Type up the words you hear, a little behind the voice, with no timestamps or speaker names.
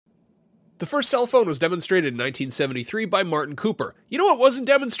The first cell phone was demonstrated in 1973 by Martin Cooper. You know what wasn't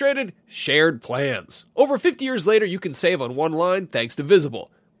demonstrated? Shared plans. Over 50 years later, you can save on one line thanks to Visible.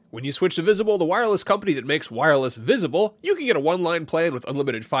 When you switch to Visible, the wireless company that makes wireless visible, you can get a one-line plan with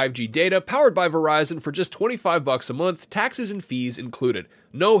unlimited 5G data powered by Verizon for just $25 a month, taxes and fees included.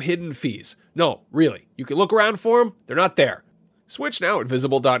 No hidden fees. No, really. You can look around for them. They're not there. Switch now at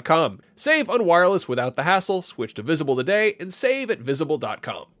Visible.com. Save on wireless without the hassle. Switch to Visible today and save at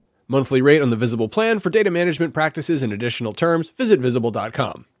Visible.com. Monthly rate on the Visible plan for data management practices and additional terms. Visit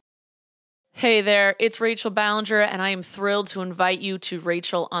Visible.com. Hey there, it's Rachel Ballinger, and I am thrilled to invite you to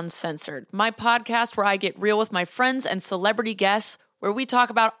Rachel Uncensored, my podcast where I get real with my friends and celebrity guests, where we talk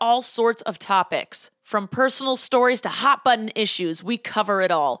about all sorts of topics. From personal stories to hot-button issues, we cover it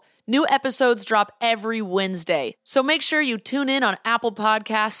all. New episodes drop every Wednesday, so make sure you tune in on Apple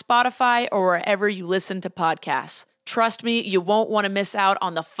Podcasts, Spotify, or wherever you listen to podcasts. Trust me, you won't want to miss out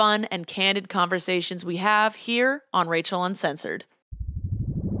on the fun and candid conversations we have here on Rachel Uncensored.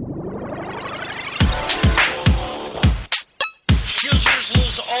 Users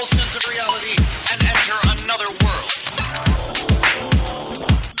lose all sense of reality and enter another world.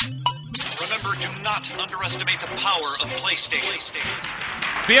 Remember, do not underestimate the power of PlayStation.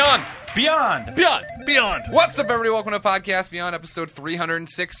 Beyond. What's up, everybody? Welcome to Podcast Beyond, episode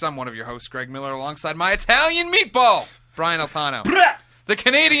 306. I'm one of your hosts, Greg Miller, alongside my Italian meatball, Brian Altano. The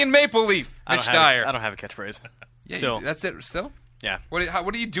Canadian Maple Leaf, Mitch Dyer. I don't have a catchphrase. Yeah, Still. That's it, still? Yeah. What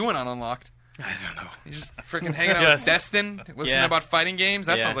are you doing on Unlocked? I don't know. You just freaking hanging out with Destin, listening about fighting games?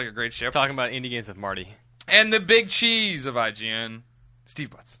 That sounds like a great show. Talking about indie games with Marty. And the big cheese of IGN, Steve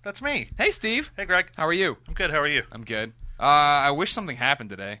Butts. That's me. Hey, Steve. Hey, Greg. How are you? I'm good. How are you? I'm good. I wish something happened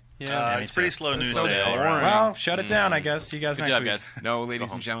today. Yeah, It's pretty slow news so day. boring. Well, shut it down, I guess. See you guys Good next job, week. guys. No,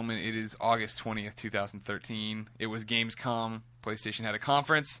 ladies and gentlemen, it is August 20th, 2013. It was Gamescom. PlayStation had a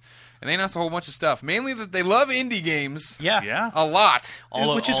conference, and they announced a whole bunch of stuff. Mainly that they love indie games Yeah. a lot.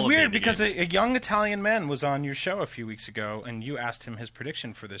 Which is all of weird the indie because games. a young Italian man was on your show a few weeks ago, and you asked him his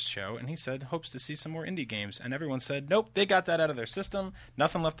prediction for this show, and he said hopes to see some more indie games. And everyone said, nope, they got that out of their system.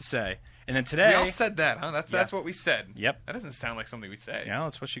 Nothing left to say. And then today... We all said that, huh? That's what we said. Yep. That doesn't sound like something we'd say. Yeah,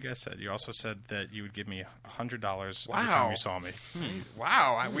 that's what you guys said. You also said that you would give me $100 every Wow. time you saw me.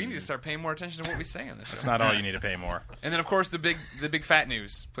 Wow, we need to start paying more attention to what we say on this show. It's not all you need to pay more. And then, of course, the big fat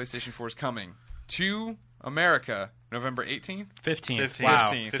news: PlayStation 4 is coming to America November 18th. 15th. 15th. Wow.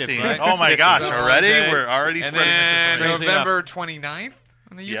 15. right? Oh, my gosh. So Already? day. We're already And spreading this then information. November 29th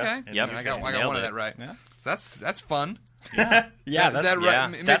in the UK. Yep. Yep. I got Nailed one of it. that right. Yeah. So that's fun. Yeah, Is that right? yeah.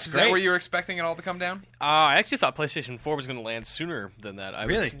 Mitch, That's is that great. where you were expecting it all to come down? I actually thought PlayStation 4 was going to land sooner than that.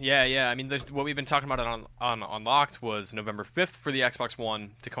 Really? Yeah. I mean, what we've been talking about on Unlocked was November 5th for the Xbox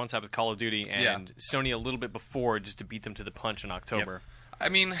One to coincide with Call of Duty, and Sony a little bit before just to beat them to the punch in October. I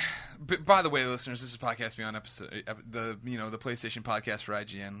mean, by the way, listeners, this is Podcast Beyond episode the PlayStation podcast for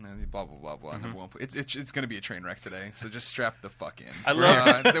IGN and blah blah blah blah. Mm-hmm. It's going to be a train wreck today, so just strap the fuck in. I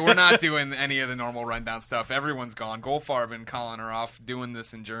love we're not doing any of the normal rundown stuff. Everyone's gone. Goldfarb and Colin are off doing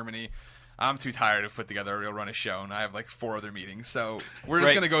this in Germany. I'm too tired to put together a real run of show, and I have like 4 other meetings. So we're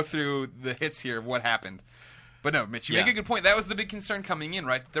just going to go through the hits here of what happened. But no, Mitch, you make a good point. That was the big concern coming in,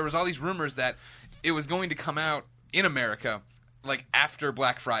 right? There was all these rumors that it was going to come out in America like after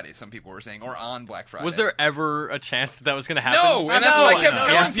Black Friday, some people were saying, or on Black Friday. Was there ever a chance that was going to happen? No, and that's what I kept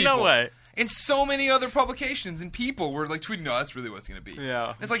telling people. No way. And so many other publications and people were like tweeting, no, that's really what it's going to be. Yeah,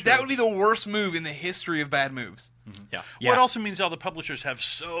 And it's like, that would be the worst move in the history of bad moves. Yeah. Well, it also means all the publishers have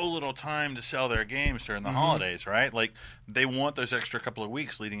so little time to sell their games during the holidays, right? Like, they want those extra couple of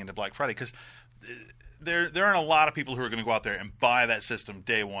weeks leading into Black Friday because there aren't a lot of people who are going to go out there and buy that system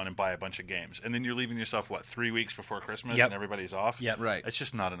day one and buy a bunch of games. And then you're leaving yourself, 3 weeks before Christmas Yep. and everybody's off? Yep. Right. It's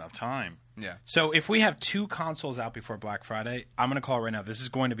just not enough time. Yeah. So if we have 2 consoles out before Black Friday, I'm going to call it right now. This is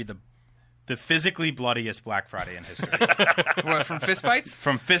going to be the physically bloodiest Black Friday in history. What, from fistfights?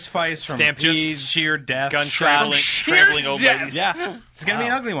 From fistfights, from Stampedes, just sheer death. gunshots. Trampling old death. ladies. Yeah, it's going to be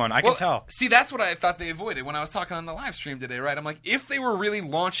an ugly one. I Well, can tell. See, that's what I thought they avoided when I was talking on the live stream today, right? I'm like, if they were really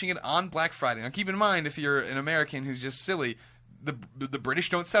launching it on Black Friday, now keep in mind, if you're an American who's just silly, the British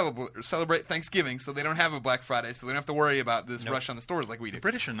don't celebrate Thanksgiving, so they don't have a Black Friday, so they don't have to worry about this rush on the stores like we do. The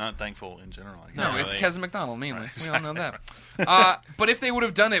British are not thankful in general. I guess. No, No, it's they- Kevin McDonald mainly. We all know that. But if they would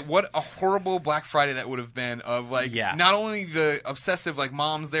have done it, what a horrible Black Friday that would have been. Of like, not only the obsessive like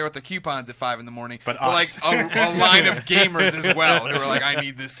moms there with the coupons at 5 a.m, but like us. a line of gamers as well who are like, I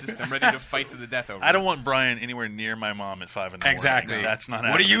need this system, ready to fight to the death over. I don't want Brian anywhere near my mom at 5 a.m. Exactly. That's not What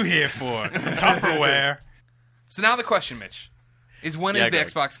are happening. you here for? Tupperware. So now the question, Mitch, is when Yeah, is the Greg.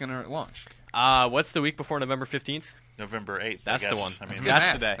 Xbox going to launch? What's the week before November 15th? November 8th. That's I the guess. one. I mean,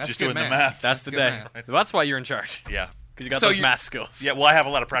 That's the day. That's just good doing the math. math. That's the good day. math. Well, that's why you're in charge. Yeah. Because you got So those you- math skills. Yeah, well, I have a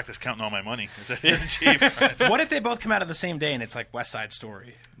lot of practice counting all my money as editor-in-chief. What if they both come out of the same day and it's like West Side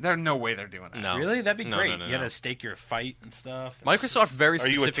Story? There's no way they're doing that. No. Really? That'd be No, great. no, no, You got no. to stake your fight and stuff. Microsoft very Are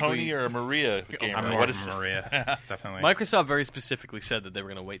you a specifically. Tony or a Maria gamer? I'm more What of is a Maria, definitely. Microsoft very specifically said that they were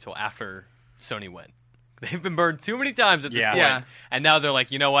going to wait till after Sony went. They've been burned too many times at this point. Yeah. And now they're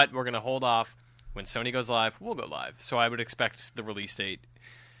like, you know what? We're going to hold off. When Sony goes live, we'll go live. So I would expect the release date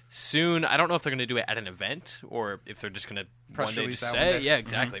soon. I don't know if they're going to do it at an event or if they're just going to Press one day release just that one say, day. yeah,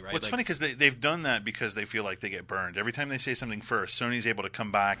 exactly, right. Well, it's Like, funny because they've done that because they feel like they get burned. Every time they say something first, Sony's able to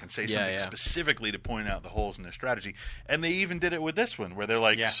come back and say something yeah. specifically to point out the holes in their strategy. And they even did it with this one, where they're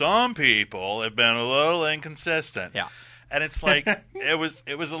like, Yeah. some people have been a little inconsistent. Yeah. And it's like it was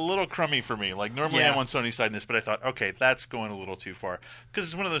a little crummy for me. Like normally Yeah. I'm on Sony's side in this, but I thought, okay, that's going a little too far because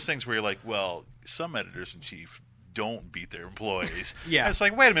it's one of those things where you're like, well, some editors in chief don't beat their employees. Yeah. And it's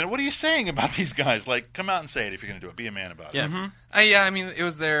like, wait a minute, what are you saying about these guys? Like, come out and say it if you're going to do it. Be a man about yeah. it. Yeah, I mean, it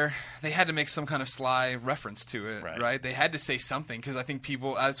was their. They had to make some kind of sly reference to it, Right. right? They had to say something because I think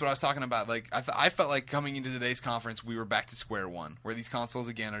people. That's what I was talking about. Like, I felt like coming into today's conference, we were back to square one, where these consoles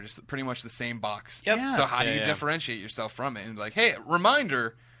again are just pretty much the same box. Yep. Yeah. So how do Yeah, you yeah. differentiate yourself from it? And like, hey,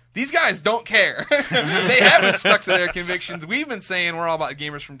 reminder. These guys don't care. They haven't stuck to their convictions. We've been saying we're all about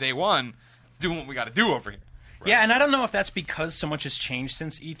gamers from day one, doing what we got to do over here. Yeah, and I don't know if that's because so much has changed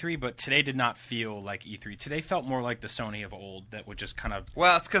since E3, but today did not feel like E3. Today felt more like the Sony of old that would just kind of...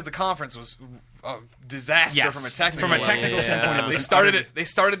 Well, it's because the conference was a disaster Yes, from a technical from a level. technical Yeah. standpoint, it was They an started utter- it. They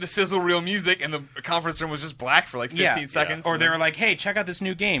started the sizzle reel music, and the conference room was just black for like 15 seconds. Or they were like, hey, check out this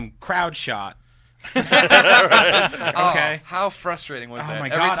new game, Crowd Shot. Oh, okay. how frustrating was Oh that? my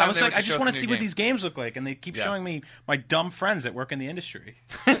Every god! time I was they like, would I show just us want a to new see what game. these games look like, and they keep Yeah. showing me my dumb friends that work in the industry.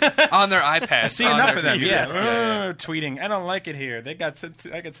 on their iPads. I see on enough their of them. Yeah. computers. Tweeting. I don't like it here. They got sent.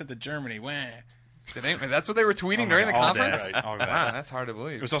 I got sent to Germany. Wah. That's what they were tweeting Oh my during the God, all conference. day. All day. Wow, that's hard to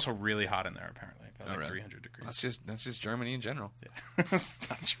believe. It was also really hot in there. Apparently, About like really? 300 degrees. That's just Germany in general. That's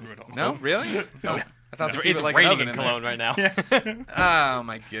not true at all. No, really? Oh, I thought to keep It's it like an raining oven in in there. Cologne right now. Oh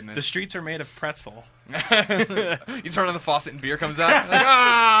my The goodness! streets are made of pretzel. You turn on the faucet and beer comes out. Like,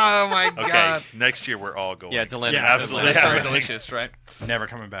 oh my Okay, god! next year we're all going. Yeah, it's a land. Yeah, absolutely. That sounds Yeah. delicious, right? Never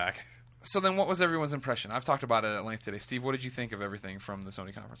coming back. So then, what was everyone's impression? I've talked about it at length today. Steve, what did you think of everything from the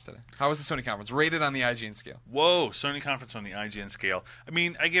Sony conference today? How was the Sony conference rated on the IGN scale? Whoa, Sony conference on the IGN scale. I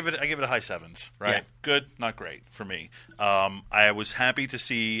mean, I give it a high 7s, right? Yeah. Good, not great for me. I was happy to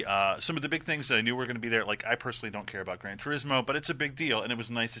see some of the big things that I knew were going to be there. Like, I personally don't care about Gran Turismo, but it's a big deal, and it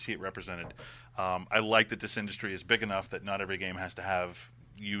was nice to see it represented. I like that this industry is big enough that not every game has to have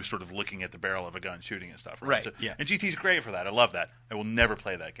you sort of looking at the barrel of a gun shooting and stuff. Right, So, yeah. And GT's great for that. I love that. I will never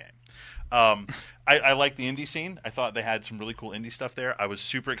play that game. I like the indie scene. I thought they had some really cool indie stuff there. I was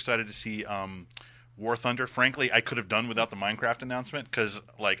super excited to see War Thunder. Frankly, I could have done without the Minecraft announcement because,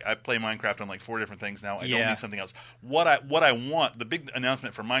 like, I play Minecraft on like 4 different things now. I don't Yeah. need something else. What I want, the big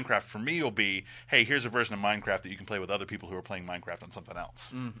announcement for Minecraft for me will be, hey, here's a version of Minecraft that you can play with other people who are playing Minecraft on something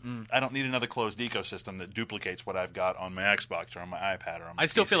else. I don't need another closed ecosystem that duplicates what I've got on my Xbox or on my iPad or on my I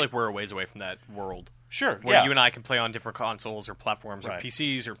still PC. feel like we're a ways away from that world. Sure, Where yeah. you and I can play on different consoles or platforms Right. or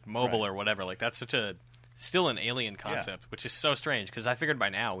PCs or mobile Right. or whatever. Like, that's still an alien concept, which is so strange because I figured by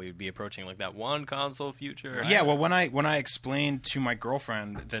now we would be approaching like that one console future. Yeah, well, when I explained to my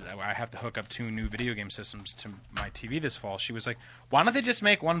girlfriend that I have to hook up 2 new video game systems to my TV this fall, she was like, "Why don't they just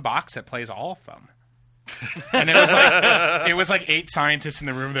make one box that plays all of them?" And it was like 8 scientists in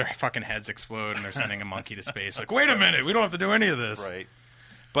the room. Their fucking heads explode, and they're sending a monkey to space. Like, wait a minute, we don't have to do any of this. Right.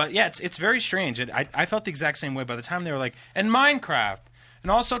 But yeah, it's very strange. I felt the exact same way by the time they were like, and Minecraft,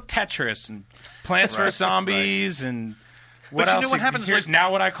 and also Tetris, and Plants vs. Zombies, and what But you else? know what happens, Here's like-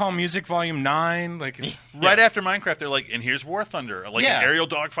 now what I call Music Volume 9. Like, it's, Right after Minecraft, they're like, and here's War Thunder, like Yeah. an aerial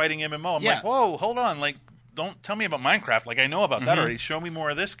dogfighting MMO. I'm Yeah. like, whoa, hold on, like, don't tell me about Minecraft. Like, I know about Mm-hmm. that already. Show me more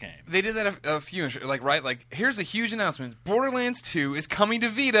of this game. They did that a few, like, right? Like, here's a huge announcement. Borderlands 2 is coming to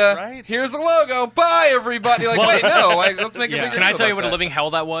Vita. Right. Here's a logo. Bye, everybody. Like, wait, no. Let's make a Yeah. bigger Can I deal tell you about what that. a living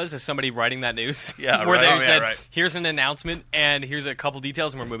hell that was as somebody writing that news? Yeah, Where right. they Oh, yeah, said, right. here's an announcement and here's a couple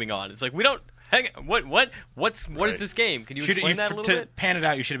details and we're moving on. It's like, we don't... Hang on, what is Right. this game? Can you Should- explain that a little to bit? pan it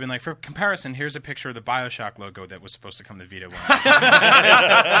out, you should have been like, for comparison, here's a picture of the Bioshock logo that was supposed to come to Vita.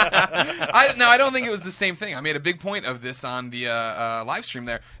 I don't think it was the same thing. I made a big point of this on the live stream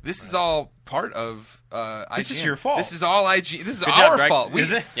there. This is all part of IGN. This is your fault. This is all IGN. This is Good our job, Greg. fault.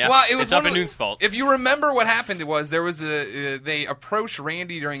 Is it? Yeah. Well, it was It's Up one and of- Noon's fault. If you remember what happened, there was they approached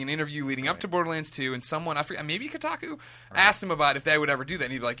Randy during an interview leading up to Borderlands 2, and someone, I forget, maybe Kotaku, asked him about if they would ever do that,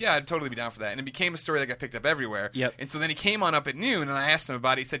 and he'd be like, yeah, I'd totally be down for that. And it became a story that got picked up everywhere. Yep. And so then he came on Up at Noon, and I asked him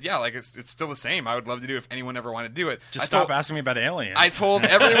about it. He said, yeah, like it's still the same. I would love to do it if anyone ever wanted to do it. Just stop asking me about aliens. I told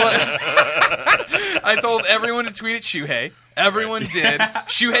everyone. I told everyone to tweet at Shuhei. Everyone did.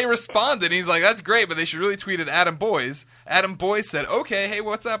 Shuhei responded. And he's like, "That's great, but they should really tweet at Adam Boyes." Adam Boyes said, "Okay, hey,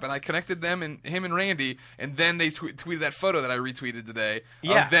 what's up?" And I connected them and him and Randy, and then they tweeted that photo that I retweeted today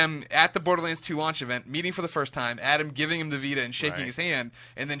Yeah. of them at the Borderlands 2 launch event, meeting for the first time. Adam giving him the Vita and shaking his hand,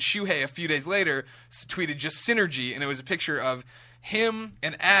 and then Shuhei a few days later tweeted just synergy, and it was a picture of him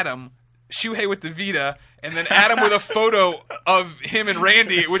and Adam. Shuhei with the Vita, and then Adam with a photo of him and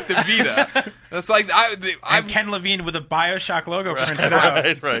Randy with the Vita. That's like and Ken Levine with a Bioshock logo printed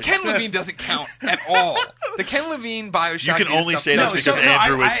out. Right. Ken Levine doesn't count at all. The Ken Levine Bioshock. You can Vita only stuff- say this because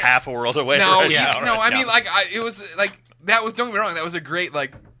Andrew is half a world away. No, right now. no. Right, I mean, yeah. like, it was like that was. Don't get me wrong. That was a great,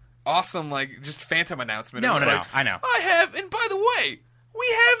 like, awesome, like, just Phantom announcement. No, It was no, like, I know. I have, and by the way. We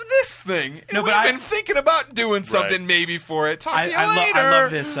have this thing. And No, but we've been thinking about doing something Right. maybe for it. Talk to you I later.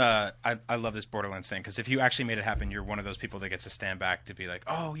 love this. I love this Borderlands thing because if you actually made it happen, you're one of those people that gets to stand back to be like,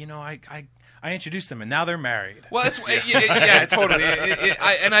 oh, you know, I introduced them and now they're married. Well, yeah, totally.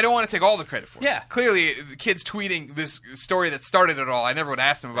 And I don't want to take all the credit for it. Yeah. Clearly, the kids tweeting this story that started it all, I never would have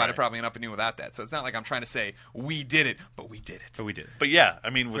asked them about it probably in Up and New without that. So it's not like I'm trying to say we did it, but we did it. So we did. But yeah, I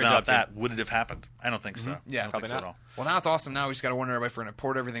mean, without job, that, would it have happened? I don't think so. Yeah, I don't probably think so not. at all. Well, now it's awesome. Now we just got to wonder if we're going to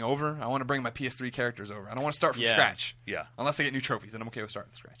port everything over. I want to bring my PS3 characters over. I don't want to start from Yeah. scratch. Yeah. Unless I get new trophies, then I'm okay with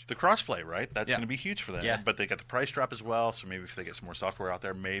starting from scratch. The crossplay, right? That's Yeah. going to be huge for them. Yeah. But they got the price drop as well, so maybe if they get some more software out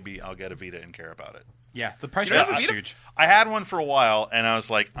there, maybe I'll get a Vita and care about it. Yeah, the price You have drop a is Vita? huge. I had one for a while, and I was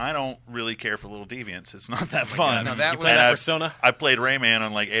like, I don't really care for Little Deviants. It's not that fun. no, that You was- play And that I've- Persona? I played Rayman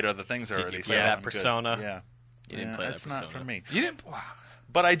on like 8 other things already. you play so that I'm good. Persona? Yeah. You didn't play that That's not Persona. for me. You didn't. Wow.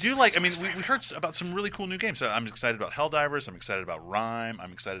 But I do like. I mean, we heard about some really cool new games. So I'm excited about Helldivers. I'm excited about Rhyme.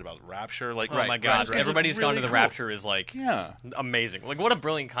 I'm excited about Rapture. Like, Oh my Right, god! right. Everybody's gone to Really the cool. Rapture is like Yeah. amazing. Like what a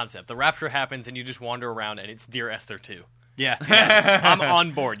brilliant concept. The Rapture happens and you just wander around and it's Dear Esther 2. Yeah. I'm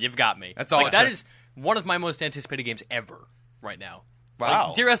on board. You've got me. That's all Like, it that took. is one of my most anticipated games ever right now. Wow.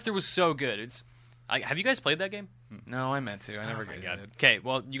 Like, Dear Esther was so good. Have you guys played that game? No, I meant to. I never got it. Okay,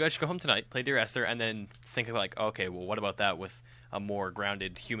 well, you guys should go home tonight, play Dear Esther, and then think of like, okay, well, what about that with a more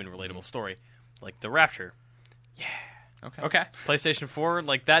grounded, human, relatable story, like The Rapture? Okay. PlayStation 4,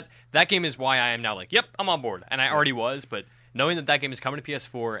 like that game is why I am now like, yep, I'm on board, and I already was, but knowing that game is coming to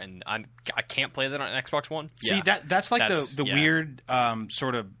PS4 and I can't play that on Xbox One. See, that's like the yeah. weird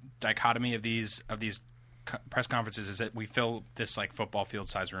sort of dichotomy of these press conferences is that we fill this like football field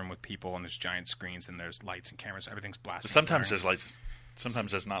size room with people and there's giant screens and there's lights and cameras, everything's blasting. Sometimes blaring. there's lights.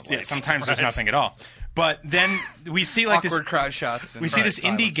 Sometimes there's not lights. Yeah, sometimes there's Right. nothing at all. But then we see like Awkward this crowd shots. and we see this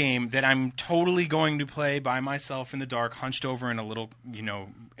silence. indie game that I'm totally going to play by myself in the dark, hunched over in a little,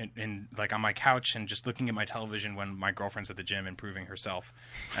 in like on my couch and just looking at my television when my girlfriend's at the gym improving herself,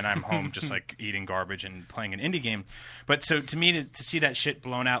 and I'm home just like eating garbage and playing an indie game. But so to me to see that shit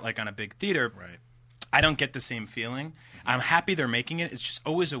blown out like on a big theater, Right. I don't get the same feeling. I'm happy they're making it. It's just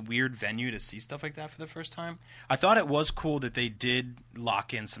always a weird venue to see stuff like that for the first time. I thought it was cool that they did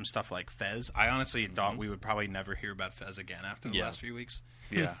lock in some stuff like Fez. I honestly thought we would probably never hear about Fez again after the Yeah. last few weeks.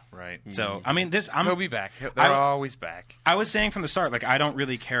 Yeah. Right. So, I mean, He'll be back. They're I- always back. I was saying from the start, like, I don't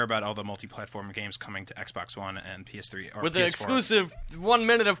really care about all the multi-platform games coming to Xbox One and PS3 or With PS4. the exclusive 1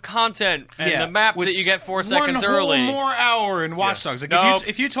 minute of content and Yeah, the map with that you get 4 one seconds whole early. more hour in Watch Dogs. Like Nope.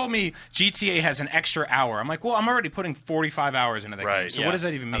 if you told me GTA has an extra hour, I'm like, well, I'm already putting 45 hours into that Right. game. So Yeah. what does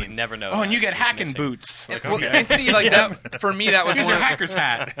that even I mean? would never know Oh, and that. you get It's hacking missing. boots. Like, Well, okay. and see, like that for me, that was Here's one your of, hacker's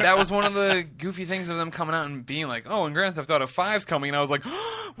hat. that was one of the goofy things of them coming out and being like, "Oh, and Grand Theft Auto 5's coming," and I was like,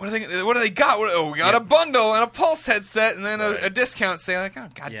 "What do they got? We got a bundle and a Pulse headset, and then a discount sale." Like, oh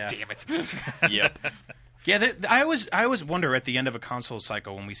god Yeah. damn it! Yep. Yeah, I always wonder at the end of a console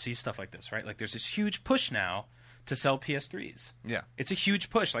cycle when we see stuff like this, right? Like there's this huge push now to sell PS3s. Yeah. It's a huge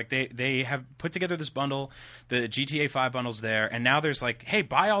push. Like they have put together this bundle, the GTA 5 bundle's there, and now there's like, hey,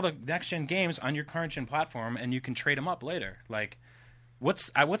 buy all the next gen games on your current gen platform and you can trade them up later. Like what's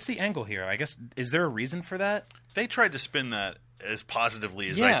the angle here? I guess is there a reason for that? They tried to spin that as positively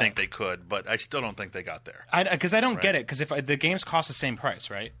as Yeah. I think they could, but I still don't think they got there. Because I don't get it. Because if the games cost the same price,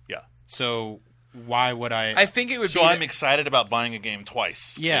 right? Yeah. So why would I? I think it would So be. I'm excited about buying a game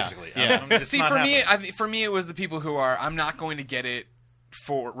twice. Yeah. Basically. Yeah. It's See, not for me, happening. for me, it was the people who are. I'm not going to get it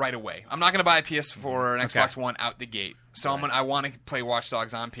for right away. I'm not going to buy a PS4 or an Xbox One out the gate. So I want to play Watch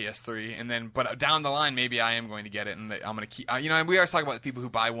Dogs on PS3, but down the line, maybe I am going to get it, and I'm going to keep. We always talk about the people who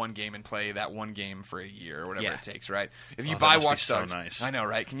buy one game and play that one game for a year or whatever it takes, right? If you buy Watch Dogs, so nice. I know,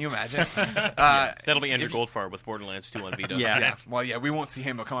 right? Can you imagine? That'll be Andrew Goldfarb with Borderlands 2 on Vita. Yeah. Well, we won't see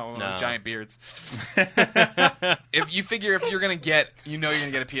him. He'll come out with one of those giant beards. If you figure if you're going to get, you're going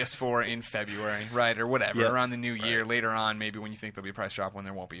to get a PS4 in February, right, or whatever, around the new year, later on, maybe when you think there'll be a price drop when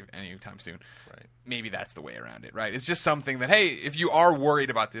there won't be anytime soon. Right. Maybe that's the way around it, right? It's just something that, hey, if you are worried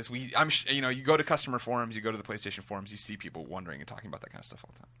about this, you go to customer forums, you go to the PlayStation forums, you see people wondering and talking about that kind of stuff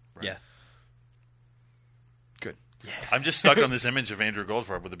all the time. Right. Yeah. Good. Yeah. I'm just stuck on this image of Andrew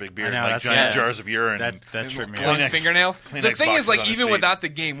Goldfarb with a big beard, I know, like that's- giant yeah. jars of urine. That tripped me out. Long fingernails. The Kleenex thing is, boxes on his even feet. without the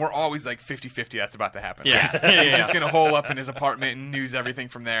game, we're always like 50-50 that's about to happen. Yeah. He's just going to hole up in his apartment and news everything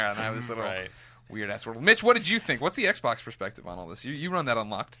from there. And I have this little weird-ass world. Mitch, what did you think? What's the Xbox perspective on all this? You run that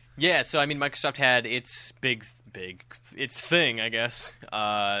Unlocked. Yeah, so I mean, Microsoft had its its thing, I guess,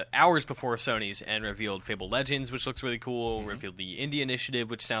 hours before Sony's, and revealed Fable Legends, which looks really cool, revealed the Indie Initiative,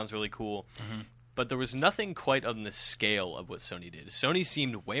 which sounds really cool. But there was nothing quite on the scale of what Sony did. Sony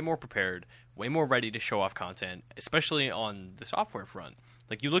seemed way more prepared, way more ready to show off content, especially on the software front.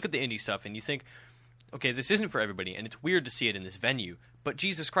 Like, you look at the indie stuff and you think, okay, this isn't for everybody, and it's weird to see it in this venue, but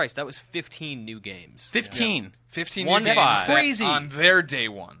Jesus Christ, that was 15 new games. 15. 15 One new games five. that Crazy. on their day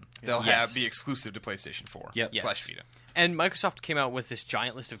one. They'll Yes. be exclusive to PlayStation 4 Yep. Yes. / Vita. And Microsoft came out with this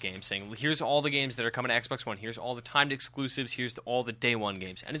giant list of games saying, here's all the games that are coming to Xbox One, here's all the timed exclusives, here's all the day one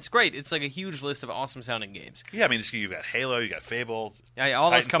games. And it's great. It's like a huge list of awesome sounding games. Yeah, I mean, you've got Halo, you got Fable. Yeah,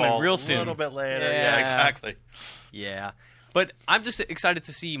 all that's coming Titanfall, real soon. A little bit later. Yeah. Yeah, exactly. Yeah. But I'm just excited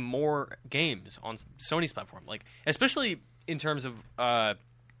to see more games on Sony's platform. Like, especially in terms of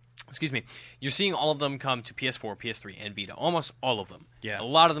you're seeing all of them come to PS4, PS3, and Vita. Almost all of them. Yeah. A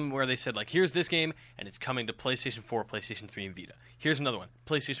lot of them where they said, like, here's this game, and it's coming to PlayStation 4, PlayStation 3, and Vita. Here's another one,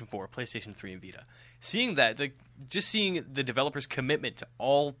 PlayStation 4, PlayStation 3, and Vita. Seeing that, like, just seeing the developers' commitment to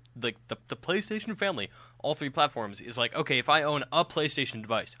all, like, the PlayStation family, all three platforms, is like, okay, if I own a PlayStation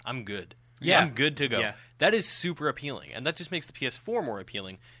device, I'm good. Yeah. I'm good to go. Yeah. That is super appealing, and that just makes the PS4 more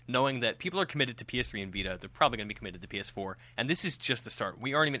appealing, knowing that people are committed to PS3 and Vita. They're probably going to be committed to PS4, and this is just the start.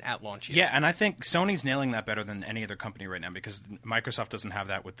 We aren't even at launch yet. Yeah, and I think Sony's nailing that better than any other company right now because Microsoft doesn't have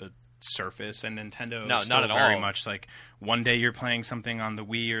that with the Surface, and Nintendo No, is still not at very all. much like one day you're playing something on the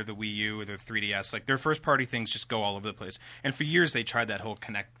Wii or the Wii U or the 3DS. Like their first party things just go all over the place. And for years they tried that whole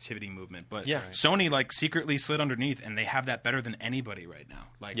connectivity movement, but Yeah. Sony like secretly slid underneath, and they have that better than anybody right now.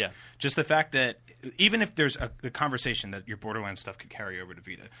 Like Yeah. just the fact that even if there's the conversation that your Borderlands stuff could carry over to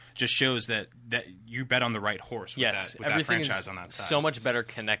Vita, just shows that you bet on the right horse with Yes, that everything franchise is on that side. so much better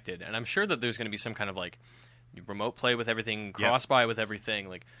connected, and I'm sure that there's going to be some kind of like remote play with everything, cross-buy with everything.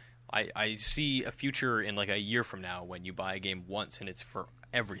 Like, I see a future in like a year from now when you buy a game once and it's for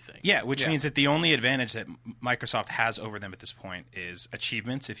everything. Yeah, which means that the only advantage that Microsoft has over them at this point is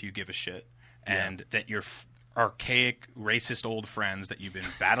achievements, if you give a shit, and that your archaic, racist old friends that you've been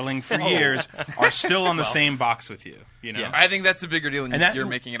battling for years are still on the same box with you. You know, Yeah. I think that's a bigger deal than and that, you're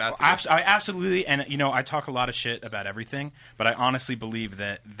making it out to be. I absolutely, and I talk a lot of shit about everything, but I honestly believe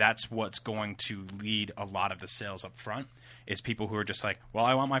that that's what's going to lead a lot of the sales up front. Is people who are just like, well,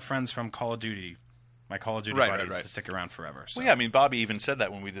 I want my friends from Call of Duty, my Call of Duty buddies to stick around forever. So. Well, yeah, I mean, Bobby even said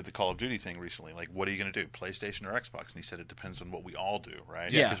that when we did the Call of Duty thing recently. Like, what are you going to do, PlayStation or Xbox? And he said it depends on what we all do,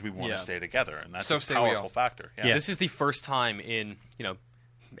 right? Yeah. Because we want Yeah. to stay together, and that's So a say we all. powerful factor. Yeah. This is the first time in,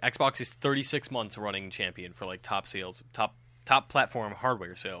 Xbox is 36 months running champion for like top sales, top platform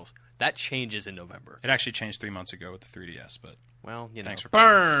hardware sales. That changes in November. It actually changed 3 months ago with the 3DS, but Well, thanks for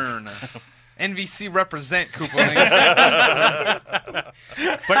Burn! NVC represent, Koopa.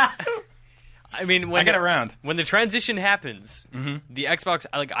 I mean, when I get around. when the transition happens, the Xbox,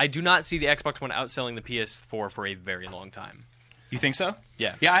 I do not see the Xbox One outselling the PS4 for a very long time. You think so?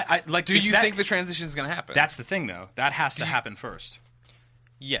 Yeah. Yeah. I like. Do if you that- think the transition is going to happen? That's the thing, though. That has to happen first.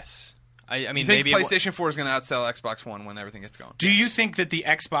 Yes, I mean you think maybe PlayStation 4 is going to outsell Xbox One when everything gets going? Do you think that the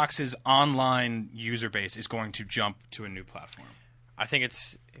Xbox's online user base is going to jump to a new platform? I think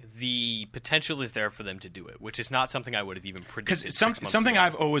it's the potential is there for them to do it, which is not something I would have even predicted. Because 6 months something ago.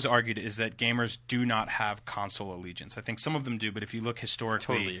 I've always argued is that gamers do not have console allegiance. I think some of them do, but if you look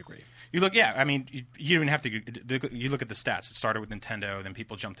historically, Totally agree. You look, yeah. I mean, you don't even have to. You look at the stats. It started with Nintendo, then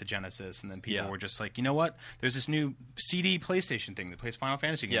people jumped to Genesis, and then people were just like, you know what? There's this new CD PlayStation thing that plays Final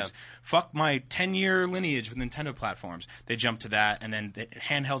Fantasy games. Yeah. Fuck my 10-year lineage with Nintendo platforms. They jumped to that, and then the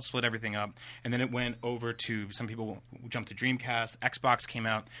handheld split everything up, and then it went over to some people jumped to Dreamcast. Xbox came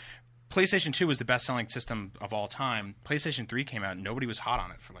out. PlayStation 2 was the best-selling system of all time. PlayStation 3 came out, and nobody was hot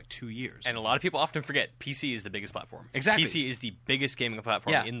on it for like 2 years. And a lot of people often forget PC is the biggest platform. Exactly. PC is the biggest gaming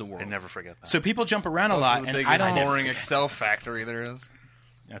platform Yeah. in the world. I never forget that. So people jump around a It's lot, also and the I biggest don't. boring Excel factory there is.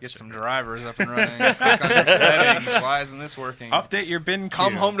 That's Get true. some drivers up and running. Click on your settings. Why isn't this working? Update your bin queue.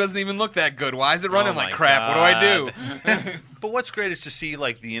 Come Home doesn't even look that good. Why is it running Oh like my crap? What do I do? But what's great is to see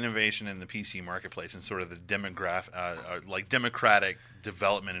like the innovation in the PC marketplace and sort of the democratic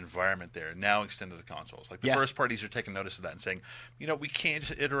development environment there now extend to the consoles. Like the Yeah. first parties are taking notice of that and saying, we can't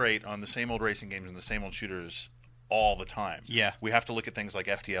just iterate on the same old racing games and the same old shooters all the time. Yeah. We have to look at things like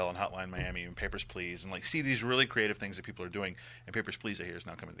FTL and Hotline Miami and Papers, Please, and like see these really creative things that people are doing. And Papers, Please, I hear, is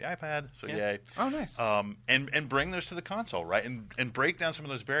now coming to the iPad. So yay. Oh, nice. And bring those to the console, right? And break down some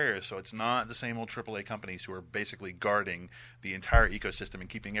of those barriers so it's not the same old AAA companies who are basically guarding the entire ecosystem and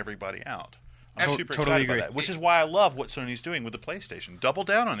keeping everybody out. I'm super totally excited agree. about that, which is why I love what Sony's doing with the PlayStation. Double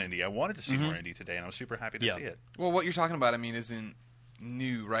down on indie. I wanted to see more indie today, and I was super happy to see it. Well, what you're talking about, I mean, isn't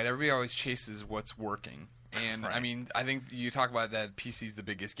new, right? Everybody always chases what's working. And, I mean, I think you talk about that PC's the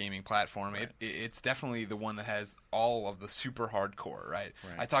biggest gaming platform. It's definitely the one that has all of the super hardcore, right?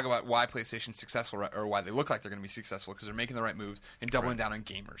 I talk about why PlayStation's successful, right, or why they look like they're going to be successful, because they're making the right moves and doubling down on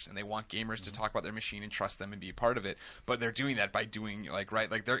gamers. And they want gamers to talk about their machine and trust them and be a part of it. But they're doing that by doing, like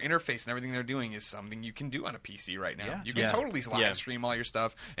their interface and everything they're doing is something you can do on a PC right now. Yeah. You can Yeah. totally live stream all your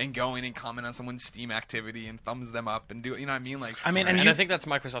stuff and go in and comment on someone's Steam activity and thumbs them up and do, you know what I mean? Like, I mean, And you- I think that's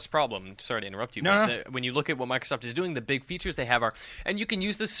Microsoft's problem. Sorry to interrupt you, No, but when you look at what Microsoft is doing, the big features they have are, and you can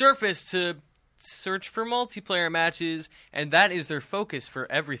use the Surface to search for multiplayer matches, and that is their focus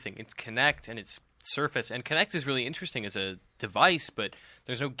for everything. It's Kinect and it's Surface, and Kinect is really interesting as a device, but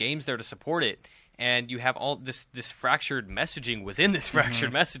there's no games there to support it. And you have all this fractured messaging within this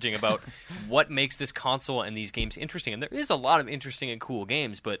fractured messaging about what makes this console and these games interesting. And there is a lot of interesting and cool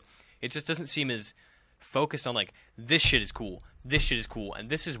games, but it just doesn't seem as focused on like, this shit is cool, this shit is cool, and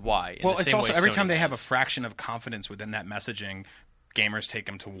this is why. Well, it's also every time they have a has. fraction of confidence within that messaging, gamers take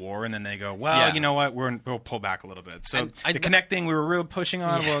them to war, and then they go, well, Yeah. you know what, we'll pull back a little bit. So And the Kinect thing we were really pushing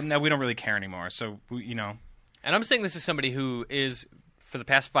on, well, no, we don't really care anymore. So, And I'm saying this as somebody who is, for the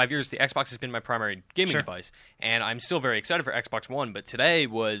past 5 years, the Xbox has been my primary gaming Sure. device, and I'm still very excited for Xbox One, but today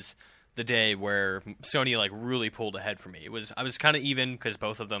was the day where Sony like really pulled ahead for me. I was kind of even because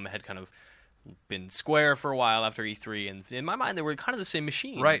both of them had kind of been square for a while after E3, and in my mind they were kind of the same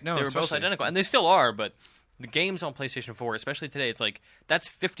machine. Right, no, they were both especially. identical, and they still are, but the games on PlayStation 4, especially today, it's like that's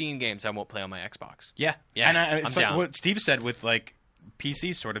 15 games I won't play on my Xbox. yeah. Yeah, And I'm it's like down. what Steve said with like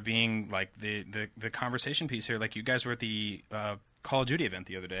PC sort of being like the conversation piece here. Like you guys were at the Call of Duty event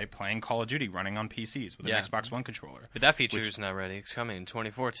the other day, playing Call of Duty running on PCs with Yeah. an Xbox One controller. But that feature is not ready. It's coming in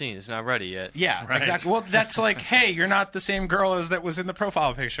 2014. It's not ready yet. Yeah, Right. exactly. Well, that's like, hey, you're not the same girl as that was in the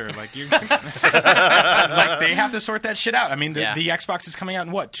profile picture. Like, you, like they have to sort that shit out. I mean, the Yeah. Xbox is coming out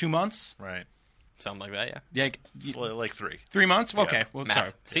in what, 2 months? Right. Something like that, yeah. Yeah, Like 3. 3 months. Okay, well, Math.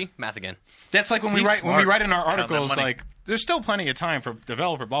 sorry. See? Math again. That's like when we Steve's write in our that articles, money. like there's still plenty of time for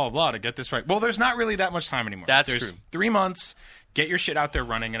developer blah blah blah to get this right. Well, there's not really that much time anymore. That's there's true. 3 months. Get your shit out there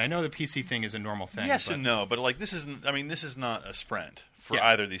running, and I know the PC thing is a normal thing. Yes but and no, but like this isn't. I mean, this is not a sprint for Yeah.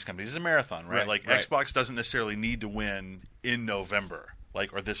 either of these companies. It's a marathon, right? Right, Like right. Xbox doesn't necessarily need to win in November,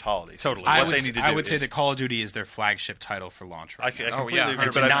 like or this holiday. season. Totally. What I they would, need to do I would say is, that Call of Duty is their flagship title for launch right now. I completely yeah, agree.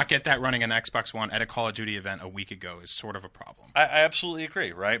 And to but not get that running on Xbox One at a Call of Duty event a week ago is sort of a problem. I absolutely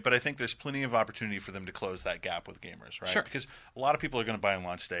agree, right? But I think there's plenty of opportunity for them to close that gap with gamers, right? Sure. Because a lot of people are going to buy on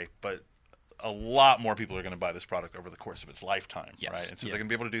launch day, but a lot more people are going to buy this product over the course of its lifetime, Yes. right? And so Yeah. they're going to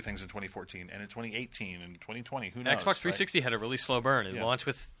be able to do things in 2014 and in 2018 and 2020. Who knows? Xbox right? 360 had a really slow burn. It Yeah. launched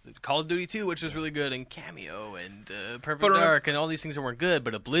with Call of Duty 2, which was really good, and Cameo, and Perfect But, Dark, and all these things that weren't good.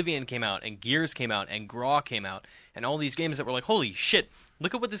 But Oblivion came out, and Gears came out, and Graw came out, and all these games that were like, holy shit,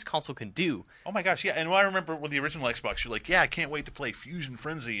 look at what this console can do. Oh my gosh, yeah. And I remember with the original Xbox, you're like, yeah, I can't wait to play Fusion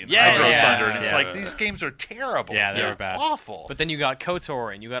Frenzy and Yeah, Hydro yeah, Thunder. And it's yeah. like, these games are terrible. Yeah, they They're were bad. awful. But then you got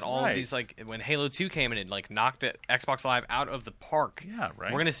KOTOR, and you got all Right. of these, like, when Halo 2 came in, it, like, knocked Xbox Live out of the park. Yeah,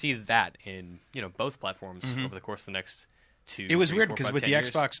 right. We're going to see that in, both platforms over the course of the next 2, It was 3, weird 4, because 5, with 10 the years.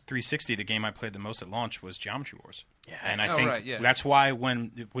 Xbox 360, the game I played the most at launch was Geometry Wars. Yes. And I Oh, think right, yeah. that's why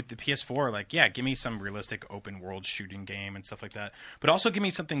when with the PS4, like, yeah, give me some realistic open world shooting game and stuff like that. But also give me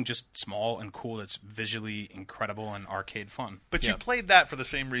something just small and cool that's visually incredible and arcade fun. But you played that for the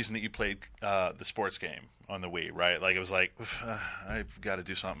same reason that you played the sports game on the Wii, right? Like, it was like, I've got to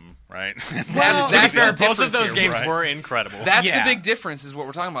do something, right? Well, To be that's fair, the both of difference those here, games right? were incredible. That's Yeah. the big difference is what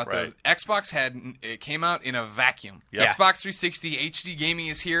we're talking about, Right. though. Xbox it came out in a vacuum. Yeah. Xbox 360 HD gaming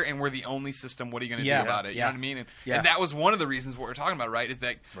is here, and we're the only system. What are you going to Yeah. do about it? You Yeah. know what I mean? And Yeah. And that was one of the reasons what we're talking about, right? Is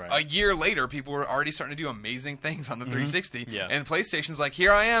that Right. a year later, people were already starting to do amazing things on the 360. Yeah. And PlayStation's like,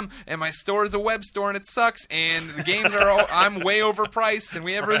 here I am, and my store is a web store, and it sucks, and the games are all, I'm way overpriced, and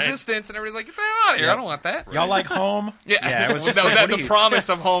we have Right. Resistance, and everybody's like, get the hell out of here. I don't want that. Y'all like Home? Yeah, it was just No, like, that, what do the you- promise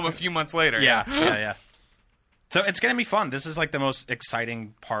of Home a few months later. Yeah. So it's gonna be fun. This is like the most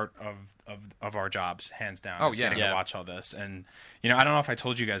exciting part of our jobs, hands down. Oh, is yeah. getting Yeah. to watch all this. And I don't know if I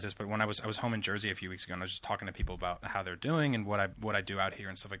told you guys this, but when I was home in Jersey a few weeks ago, and I was just talking to people about how they're doing and what I do out here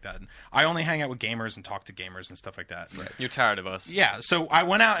and stuff like that. And I only hang out with gamers and talk to gamers and stuff like that. You're tired of us. Yeah, so I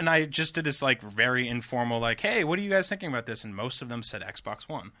went out and I just did this like very informal like, hey, what are you guys thinking about this? And most of them said Xbox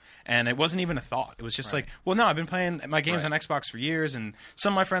One, and it wasn't even a thought. It was just like, well, no, I've been playing my games on Xbox for years, and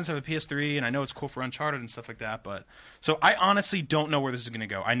some of my friends have a PS3, and I know it's cool for Uncharted and stuff like that. But so I honestly don't know where this is going to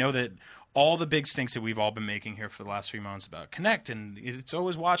go. I know that all the big stinks that we've all been making here for the last 3 months about Connect, and it's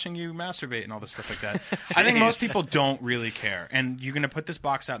always watching you masturbate and all this stuff like that. I think most people don't really care. And you're going to put this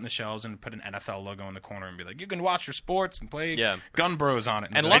box out in the shelves and put an NFL logo in the corner and be like, you can watch your sports and play Gun Bros on it.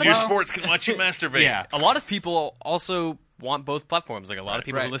 And a be lot like, of Your Well- sports can watch you masturbate. Yeah. A lot of people also want both platforms. Like a lot of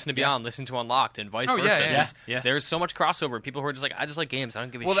people Right. who listen to Beyond listen to Unlocked and vice Oh, versa. yeah, yeah. Because Yeah. There's so much crossover. People who are just like, I just like games. I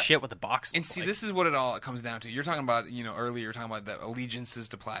don't give a shit what the box And looks see, like. this is what it all comes down to. You're talking about, earlier you're talking about that allegiances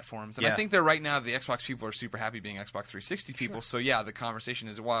to platforms. And I Yeah. think that right now the Xbox people are super happy being Xbox 360 people. So yeah, the conversation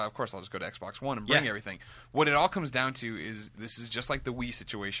is, well, of course I'll just go to Xbox One and bring Yeah. everything. What it all comes down to is this is just like the Wii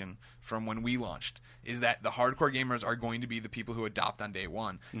situation from when we launched, is that the hardcore gamers are going to be the people who adopt on day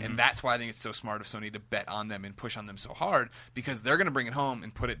one. Mm-hmm. And that's why I think it's so smart of Sony to bet on them and push on them so hard, because they're going to bring it home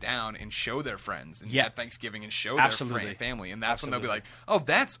and put it down and show their friends and Yeah. at Thanksgiving and show Absolutely. their family. And that's when they'll be like, oh,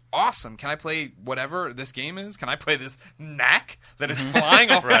 that's awesome. Can I play whatever this game is? Can I play this knack that is flying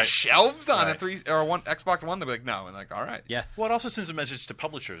off the Right. shelves on a Right. Xbox One? They'll be like, no. And like, all right. Yeah. Well, it also sends a message to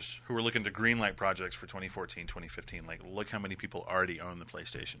publishers who are looking to greenlight projects for 2014, 2015. Like, look how many people already own the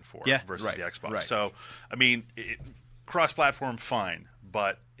PlayStation 4 Yeah. versus Right. the Xbox. Right. So, I mean, cross-platform, fine.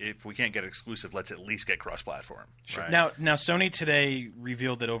 But if we can't get exclusive, let's at least get cross-platform. Sure. Right? Now Sony today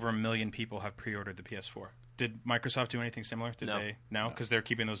revealed that over 1 million people have pre-ordered the PS4. Did Microsoft do anything similar? Did No. they? No, because they're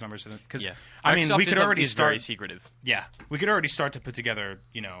keeping those numbers. Because yeah. I mean, Microsoft we could is already is very start. secretive. Yeah, we could already start to put together,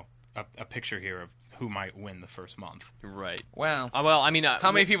 a picture here of who might win the first month. Right. Well, Well, I mean,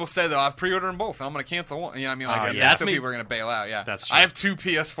 how many people said, though, I've pre-ordered them both and I'm going to cancel one? I mean, like, yeah. some me- people are going to bail out, yeah. That's true. I have 2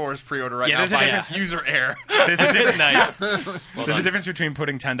 PS4s pre-ordered right Yeah, now there's a by difference. user error. There's a difference. There's a difference between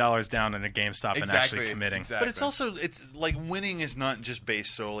putting $10 down in a GameStop and actually committing. Exactly. But it's also like winning is not just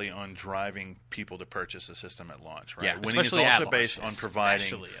based solely on driving people to purchase a system at launch, right? Yeah, Winning especially is at also launch. based on providing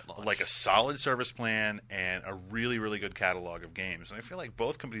Especially at launch. like a solid service plan and a really, really good catalog of games. And I feel like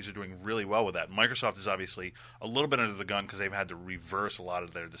both companies are doing really well with that. Microsoft is obviously a little bit under the gun because they've had to reverse a lot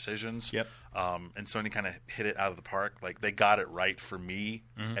of their decisions. Yep. And Sony kind of hit it out of the park. Like they got it right for me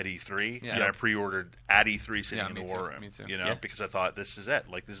at E3. Yeah. And I pre-ordered at E3 sitting Yeah, in me the too, war room. me too. Yeah. Because I thought this is it.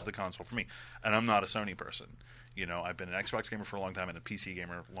 Like this is the console for me. And I'm not a Sony person. I've been an Xbox gamer for a long time and a PC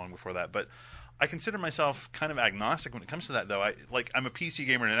gamer long before that. But I consider myself kind of agnostic when it comes to that, though. I'm a PC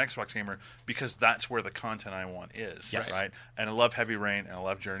gamer and an Xbox gamer because that's where the content I want is, Yes. right? And I love Heavy Rain and I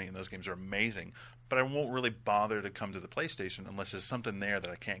love Journey, and those games are amazing. But I won't really bother to come to the PlayStation unless there's something there that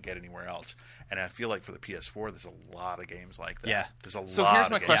I can't get anywhere else. And I feel like for the PS4, there's a lot of games like that. Yeah. There's a So lot here's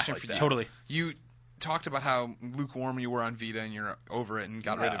of my games question like for that. you. Totally. You talked about how lukewarm you were on Vita and you're over it and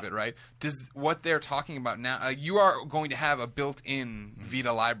got rid of it, right? Does what they're talking about now, you are going to have a built-in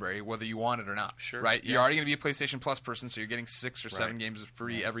Vita library whether you want it or not, Sure. right? Yeah. You're already going to be a PlayStation Plus person, so you're getting 6 or 7 games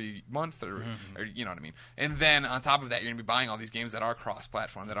free every month, or you know what I mean? And then on top of that, you're going to be buying all these games that are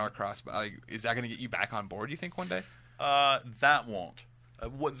cross-platform, that are cross. Is that going to get you back on board, you think, one day? That won't.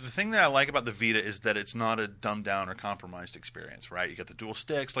 The thing that I like about the Vita is that it's not a dumbed down or compromised experience, right? You get the dual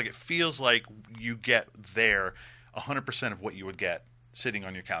sticks. Like it feels like you get there 100% of what you would get sitting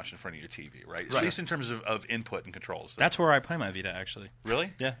on your couch in front of your TV, right? At least in terms of input and controls. That's where I play my Vita, actually.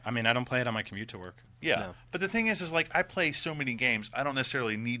 Really? Yeah, I mean, I don't play it on my commute to work. Yeah. No. But the thing is like I play so many games, I don't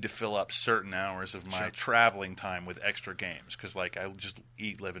necessarily need to fill up certain hours of my traveling time with extra games because like I just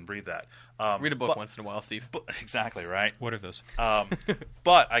eat, live, and breathe that. Read a book but- once in a while, Steve. but- exactly, right? What are those?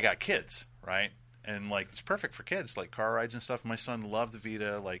 But I got kids, right? And like it's perfect for kids, like car rides and stuff. My son loved the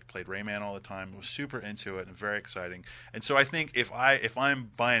Vita, like played Rayman all the time, was super into it and very exciting. And so I think if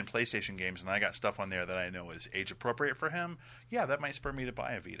I'm buying PlayStation games and I got stuff on there that I know is age appropriate for him, yeah, that might spur me to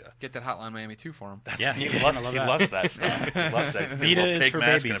buy a Vita. Get that Hotline Miami 2 for him. Yeah, He I loves, love he that. loves that stuff. He loves that. Vita is for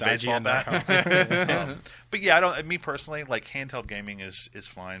babies. IGN.com. But yeah, I don't. Me personally, like handheld gaming is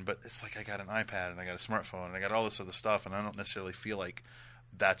fine. But it's like I got an iPad and I got a smartphone and I got all this other stuff, and I don't necessarily feel like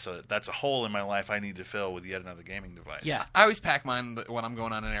that's a hole in my life I need to fill with yet another gaming device. Yeah. I always pack mine when I'm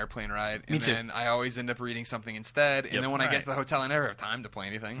going on an airplane ride, and Me too. then I always end up reading something instead. And then when I get Right. to the hotel, I never have time to play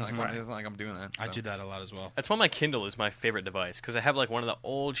anything. Like, Right. it's not like I'm doing that. I so. do that a lot as well. That's why my Kindle is my favorite device because I have like one of the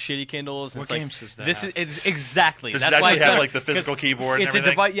old shitty Kindles. And What it's like, games does that this have? Is exactly. Does That's it why actually it's have not- like the physical 'cause keyboard and It's a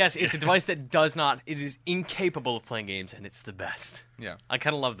everything? device. Yes, it's a device that does not. It is incapable of playing games, and it's the best. Yeah. I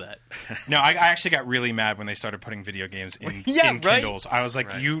kind of love that. No, I actually got really mad when they started putting video games in, Yeah, in right? Kindles. I was like,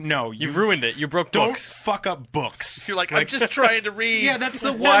 You've ruined it. You broke don't books. fuck up books. You're like, I'm just trying to read. Yeah, that's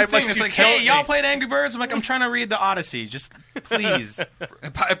the Why one thing. must It's you like, tell hey, me? y'all played Angry Birds? I'm like, I'm trying to read the Odyssey. Just please.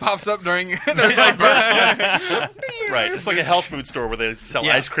 It pops up during. There's like, Right. It's like a health food store where they sell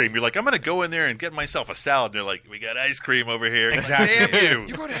Yeah. ice cream. You're like, I'm going to go in there and get myself a salad. They're like, we got ice cream over here. Exactly. Damn you.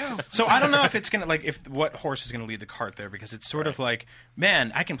 you go to hell. So I don't know if it's gonna what horse is gonna lead the cart there, because it's sort of like,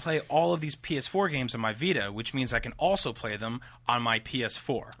 man, I can play all of these PS4 games on my Vita, which means I can also play them on my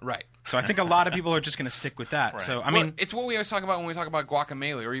PS4. Right. So I think a lot of people are just gonna stick with that. So I Well, mean, it's what we always talk about when we talk about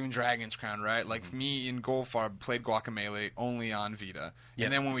Guacamelee or even Dragon's Crown, right? Like me and Goldfarb played Guacamelee only on Vita, Yep.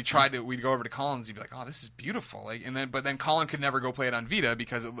 and then when we tried to, we'd go over to Colin's, he'd be like, "Oh, this is beautiful!" Like, but then Colin could never go play it on Vita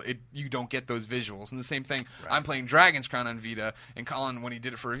because you don't get those visuals. And the same thing, I'm playing Dragon's Crown on Vita, and Colin, when he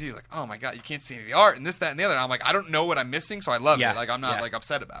did it for review, he's like, "Oh my god, you can't see any of the art and this, that, and the other." And I'm like, I don't know what I'm missing, so I love Yeah. it. Like, I'm not Yeah. like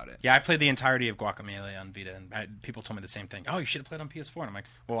upset about it. yeah, I played the entirety of Guacamelee on Vita, and people told me the same thing. Oh, you should have played on PS4. And I'm like,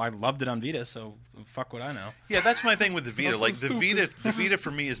 well, I loved it on Vita, so fuck what I know. Yeah, that's my thing with the Vita. I'm so Like the stupid. Vita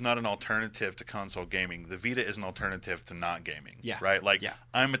for me is not an alternative to console gaming. The Vita is an alternative to not gaming. Yeah. Right. Like Yeah.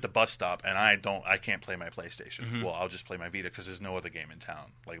 I'm at the bus stop and I can't play my PlayStation. Well, I'll just play my Vita because there's no other game in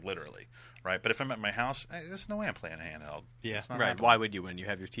town. Like literally. Right. But if I'm at my house, there's no way I'm playing a handheld. Yeah. It's not Right? happening. Why would you when you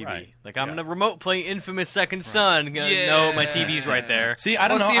have your TV? Right. Like I'm Yeah. gonna remote play Infamous Second Son. Yeah. No, my TV's right there. See, I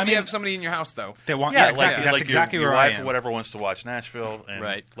don't Well, know. see if I you mean, have somebody in your house though. they want, Yeah, exactly. like, That's like exactly your where I wife am. or whatever wants to watch Nashville. And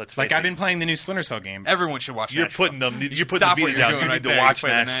Right. Let's Like face I've it, been playing the new Splinter Cell game. Everyone should watch. You're Nashville. putting them. You You're should putting stop the what Vita you're down. doing You right need to there. watch You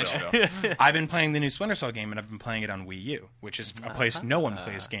play the Nashville. I've been playing the new Splinter Cell game, and I've been playing it on Wii U, which is a place no one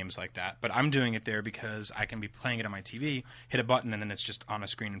plays games like that. But I'm doing it there because I can be playing it on my TV, hit a button, and then it's just on a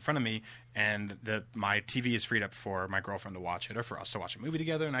screen in front of me, and my TV is freed up for my girlfriend to watch it or for us to watch a movie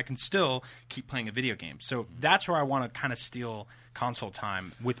together, and I can still keep playing a video game. So that's where I want to kind of steal console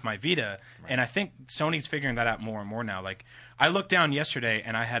time with my Vita, and I think Sony's figuring that out more and more now. Like, I looked down yesterday,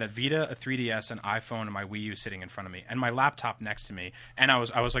 and I had a Vita, a 3DS, an iPhone, and my Wii U sitting in front of me, and my laptop next to me, and I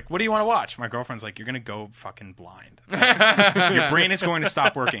was like, what do you want to watch? My girlfriend's like, you're going to go fucking blind. Your brain is going to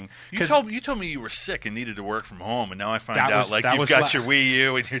stop working. You told me you were sick and needed to work from home, and now I find That out was- like that you've was got la- your Wii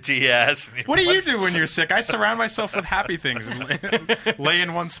U and your DS. And your What do you do when you're sick? I surround myself with happy things and lay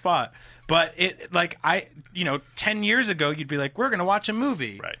in one spot. But 10 years ago, you'd be like, we're going to watch a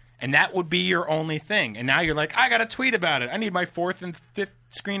movie. Right. And that would be your only thing. And now you're like, I got to tweet about it. I need my fourth and fifth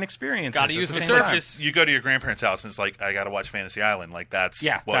screen experience. Gotta use the same time. Surface. You go to your grandparents' house and it's like, I got to watch Fantasy Island. Like that's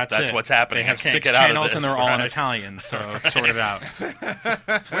Yeah, that's it. what's happening. They have I can't 6 get out of channels this, and they're all in right? Italian, so sort it out.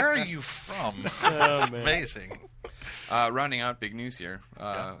 Where are you from? That's amazing. Rounding out big news here.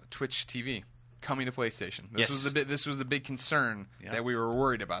 Twitch TV coming to PlayStation. This was the big concern that we were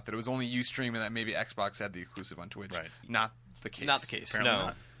worried about, that it was only Ustream and that maybe Xbox had the exclusive on Twitch. Right. Not the case. Not the case. Apparently No.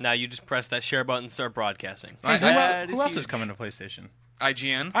 not. Now you just press that share button and start broadcasting. I- Who, I- That who else huge. is coming to PlayStation?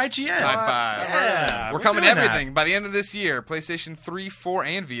 IGN. IGN. High five. Yeah, We're we're coming to doing that. everything. By the end of this year, PlayStation 3, 4,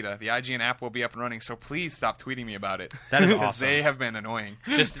 and Vita, the IGN app will be up and running, so please stop tweeting me about it. That is Because awesome. they have been annoying.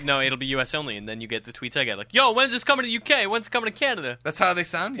 Just no, it'll be US only, and then you get the tweets I get like, "Yo, when's this coming to UK? When's it coming to Canada?" That's how they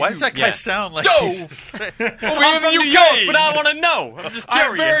sound? Why does that guy Yeah. sound like? Yo! he's- We'll be I'm in from the New UK! York, but I want to know. I'm just I'm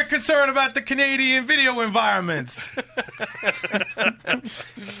curious. very concerned about the Canadian video environments.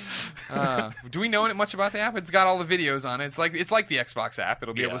 Do we know much about the app? It's got all the videos on it. It's like the Xbox app.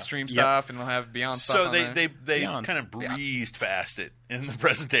 It'll be able Yeah. to stream Yep. stuff, and it'll have Beyond stuff So on they there. they Beyond. kind of breezed past it in the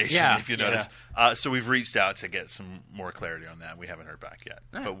presentation, Yeah, if you notice. So we've reached out to get some more clarity on that. We haven't heard back yet,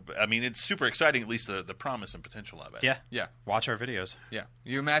 but I mean, it's super exciting. At least the promise and potential of it. Yeah. Yeah. Watch our videos. Yeah,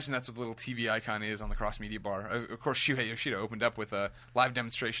 you imagine that's what the little TV icon is on the cross media bar. Of course, Shuhei Yoshida opened up with a live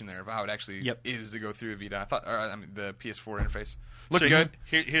demonstration there of how it actually Yep. is to go through a Vita. The PS4 interface So looked good.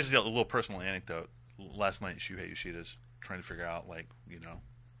 Here's a little personal anecdote. Last night, Shuhei Yoshida's trying to figure out, like,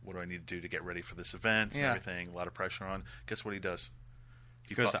 what do I need to do to get ready for this event and Yeah. everything. A lot of pressure on. Guess what he does?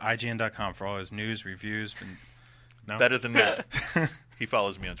 He goes to IGN.com for all his news, reviews. No? Better than that. He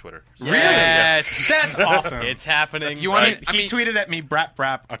follows me on Twitter. So Yes. That's awesome. It's happening. You want He tweeted at me brap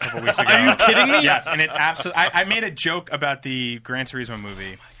a couple weeks ago. Are you kidding me? Yes, and it absolutely. I made a joke about the Gran Turismo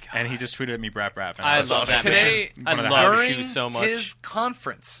movie, and he just tweeted at me brap. And I was love like, that. this Today, is one of the love highlights. during Shoes so much. his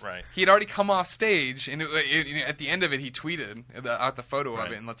conference, Right. he had already come off stage, and at the end of it, he tweeted out the photo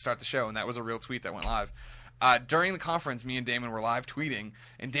of it, and let's start the show, and that was a real tweet that went live. During the conference, me and Damon were live tweeting,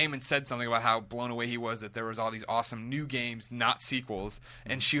 and Damon said something about how blown away he was that there was all these awesome new games, not sequels.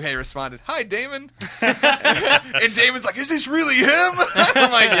 And Shuhei responded, "Hi, Damon." And Damon's like, "Is this really him?"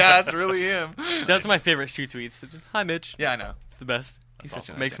 I'm like, "Yeah, it's really him." That's my favorite shoe tweets. They're just, "Hi, Mitch." Yeah, I know. It's the best. He's such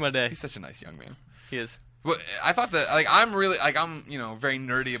a nice Makes young- my day. He's such a nice young man. He is. Well, I thought that I'm really I'm very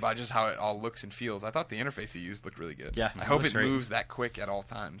nerdy about just how it all looks and feels. I thought the interface he used looked really good. Yeah, I it hope looks it great. moves that quick at all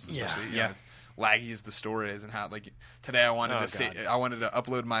times. Especially, you know, yeah. as laggy as the store is, and how today I wanted I wanted to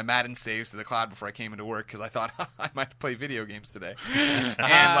upload my Madden saves to the cloud before I came into work because I thought I might play video games today.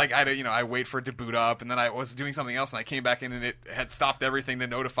 And I wait for it to boot up, and then I was doing something else, and I came back in, and it had stopped everything to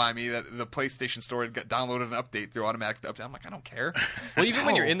notify me that the PlayStation Store had downloaded an update through automatic update. I'm like, I don't care. Well, even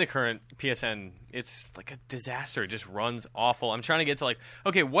when you're go. in the current PSN, it's like a disaster. It just runs awful. I'm trying to get to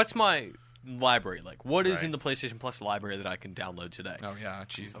okay, what's my library like? What is Right. in the PlayStation Plus library that I can download today? Oh yeah,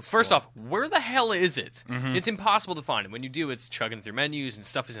 jeez. the First store. off, where the hell is it? It's impossible to find. And when you do, it's chugging through menus and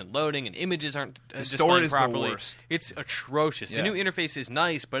stuff isn't loading and images aren't store displaying is the properly. worst. It's atrocious. Yeah. The new interface is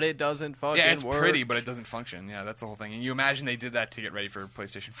nice, but it doesn't fucking Yeah, it's work. pretty, but it doesn't function. Yeah, that's the whole thing. And you imagine they did that to get ready for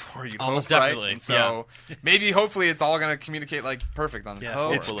PlayStation 4. You'd Almost hope, right? definitely, And so maybe, hopefully, it's all going to communicate perfect on the Yeah,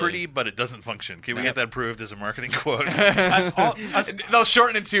 4. It's Hopefully. pretty, but it doesn't function. Can we get that approved as a marketing quote? They'll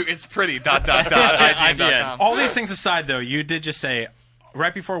shorten it to "it's pretty." IGN.com. All these things aside, though, you did just say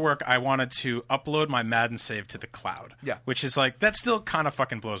right before work I wanted to upload my Madden save to the cloud. Yeah. Which is that still kind of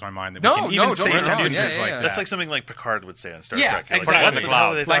fucking blows my mind that No, we can no, even don't say get me wrong. sentences Yeah, like yeah. that. That's like something like Picard would say on Star Yeah, Trek. You're like, exactly. what the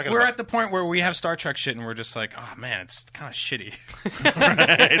hell are they Like talking we're about? at the point where we have Star Trek shit and we're just like, oh man, it's kind of shitty.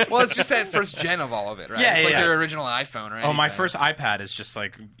 Well, it's just that first gen of all of it, right? Yeah, it's like yeah. their original iPhone, right? Oh, my first iPad is just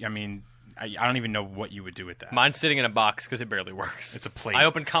I don't even know what you would do with that. Mine's sitting in a box because it barely works. It's a plate. I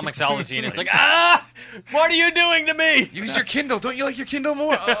open Comixology and it's like, what are you doing to me? Use your Kindle. Don't you like your Kindle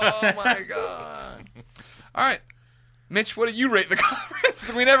more? Oh my god! All right, Mitch, what do you rate the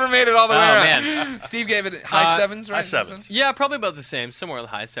conference? We never made it all the way Oh, around. man. Steve gave it high sevens, right? high sevens. Yeah, probably about the same. Somewhere in the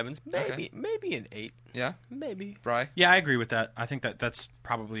high sevens. Maybe, Okay. maybe an 8. Yeah, Maybe. Bri. Yeah, I agree with that. I think that's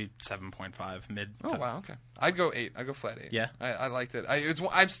probably 7.5 mid. Oh wow, okay. I'd go 8. I'd go flat 8. Yeah. I liked it.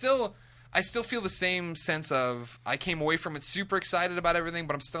 I still feel the same sense of I came away from it super excited about everything,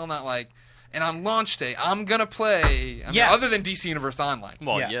 but I'm still not and on launch day I'm gonna play. Yeah. Other than DC Universe Online.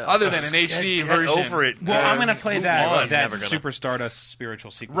 Well, Yeah. yeah. Other than an HD Get version. over it. Well, I'm gonna play move that on. never gonna. Super Stardust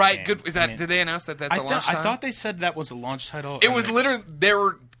spiritual sequel. Right. game. Good. Is that? Did they announce that that's a launch time? I thought they said that was a launch title. It and was then- literally there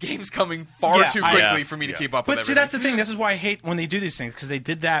were games coming far Yeah, too I- quickly yeah, for me to yeah. keep up with But see, everything. that's the thing. This is why I hate when they do these things because they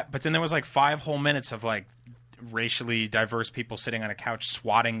did that, but then there was 5 whole minutes of racially diverse people sitting on a couch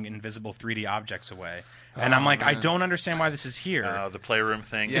swatting invisible 3D objects away, and I'm like, I don't understand why this is here. The playroom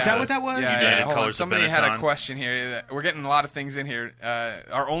thing. Is that what that was? Yeah, United yeah. Hold on. Colors of Somebody had a Benetton. question here. We're getting a lot of things in here.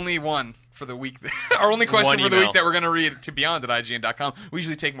 Our only one for the week, our only question One for the email. week that we're going to read to Beyond at IGN.com. We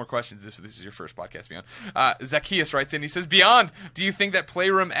usually take more questions if this is your first podcast, Beyond. Zacchaeus writes in. He says, Beyond, do you think that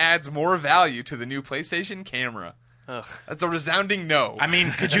Playroom adds more value to the new PlayStation camera? Ugh. That's a resounding no. I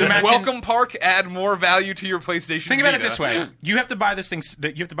mean, could you Does imagine? Welcome Park add more value to your PlayStation Think about it Vita? this way: you have to buy this thing.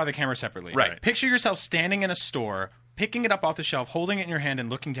 You have to buy the camera separately. Right. Picture yourself standing in a store, picking it up off the shelf, holding it in your hand, and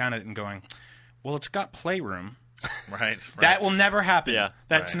looking down at it and going, "Well, it's got Playroom." Right. That will never happen. Yeah.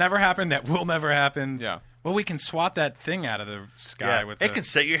 That's Right. never happened. That will never happen. Yeah. Well, we can swat that thing out of the sky Yeah. with It can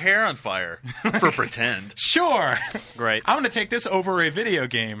set your hair on fire for pretend. Sure. Great. I'm going to take this over a video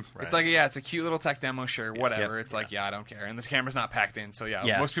game. It's it's a cute little tech demo, sure, whatever. Yep. It's I don't care. And the camera's not packed in, so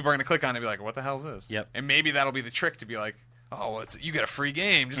Yeah. most people are going to click on it and be like, what the hell is this? Yep. And maybe that'll be the trick to be like, oh, well, you get a free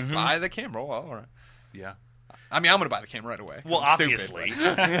game. Just buy the camera. Well, all right. Yeah. I mean, I'm going to buy the camera right away. Well, I'm stupid,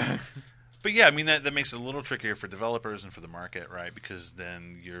 obviously. But yeah, I mean, that makes it a little trickier for developers and for the market, right? Because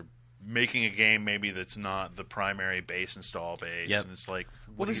then you're making a game maybe that's not the primary base install base. Yep. And it's like,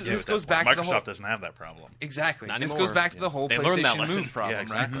 Well, what do this- you do this with that goes point? back to the Microsoft whole- doesn't have that problem. Exactly. Not This anymore. goes back to the whole They learned that PlayStation lesson. Move problem, Yeah,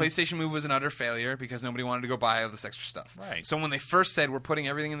 exactly. right? PlayStation Move was an utter failure because nobody wanted to go buy all this extra stuff. Right. So when they first said we're putting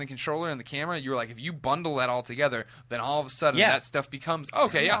everything in the controller and the camera, you were like, if you bundle that all together, then all of a sudden Yeah. that stuff becomes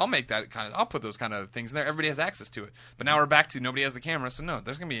okay. Yeah, I'll make that I'll put those kind of things in there. Everybody has access to it. But now we're back to nobody has the camera, so no,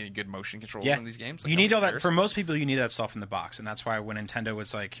 there's gonna be any good motion controls Yeah. in these games. You need all that. cares. For most people, you need that stuff in the box. And that's why when Nintendo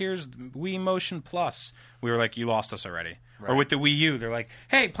was like, here's Wii Motion Plus. We were like, you lost us already. Or with the Wii U, they're like,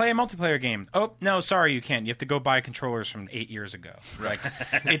 hey, play a multiplayer game. Oh, no, sorry, you can't. You have to go buy controllers from 8 years ago. Like,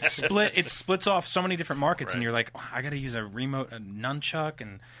 it splits off so many different markets, and you're like, oh, I got to use a remote, a nunchuck,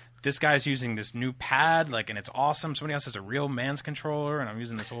 and this guy's using this new pad, like, and it's awesome. Somebody else has a real man's controller, and I'm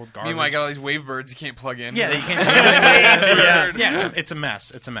using this old garbage. Meanwhile, I got all these Wavebirds you can't plug in. Yeah, you can't. It's a mess.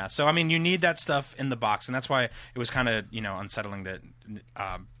 It's a mess. So, I mean, you need that stuff in the box, and that's why it was kind of, unsettling that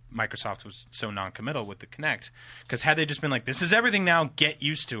Microsoft was so non-committal with the Kinect, because had they just been like, this is everything now, get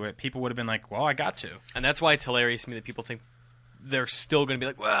used to it, people would have been like, well, I got to. And that's why it's hilarious to me that people think they're still going to be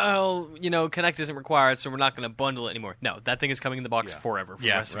like, well, Kinect isn't required, so we're not going to bundle it anymore. No, that thing is coming in the box forever for the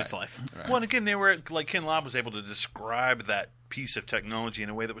rest of its life. Right. Well, and again, they were like, Ken Lobb was able to describe that piece of technology in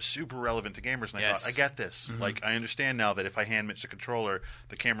a way that was super relevant to gamers, and I thought, I get this. Mm-hmm. Like, I understand now that if I hand Mitch the controller,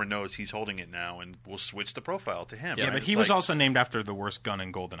 the camera knows he's holding it now, and we'll switch the profile to him. Yeah, right? but he was also named after the worst gun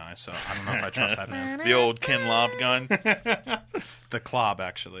in GoldenEye, so I don't know if I trust that man. The old Ken Lobb gun? The Klob,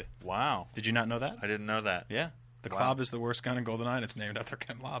 actually. Wow. Did you not know that? I didn't know that. Yeah. The Klob is the worst gun in GoldenEye, and it's named after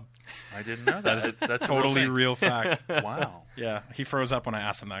Ken Lobb. I didn't know that. That's totally real fact. Wow. Yeah, he froze up when I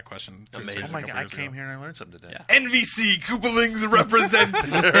asked him that question. Amazing. Oh my God, I came here and I learned something today. Yeah. NVC Koopalings represent.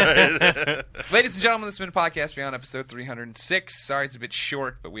 Ladies and gentlemen, this has been Podcast Beyond, episode 306. Sorry it's a bit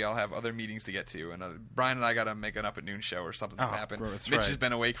short, but we all have other meetings to get to. And Brian and I got to make an Up at Noon show or something's going to happen. Mitch has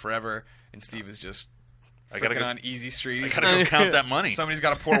been awake forever, and Steve is just flicking on Easy Street. I got to go count that money. Somebody's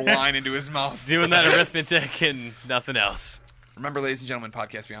got to pour wine into his mouth. Doing that arithmetic and nothing else. Remember, ladies and gentlemen,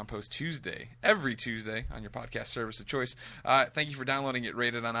 Podcast Beyond posts Tuesday, every Tuesday, on your podcast service of choice. Thank you for downloading it,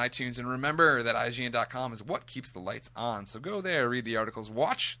 rated on iTunes. And remember that IGN.com is what keeps the lights on. So go there, read the articles,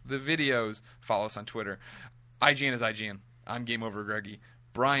 watch the videos, follow us on Twitter. IGN is IGN. I'm Game Over Greggy.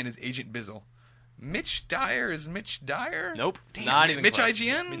 Brian is Agent Bizzle. Mitch Dyer is Mitch Dyer? Nope. Damn, not even Mitch close.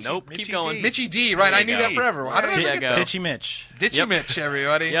 IGN? Nope. Mitchy Keep going. D. Mitchy D, right. I knew that forever. How did I forget that? Ditchy Mitch. Ditchy Mitch,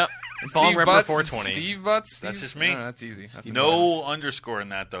 everybody. Yep. And Bong Steve Ripper Butts, 420. Steve Butts. That's just me. No, that's easy. That's No underscore in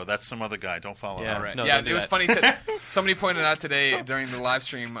that, though. That's some other guy. Don't follow Yeah. him. Right. No, yeah, don't do it was that. funny. Somebody pointed out today during the live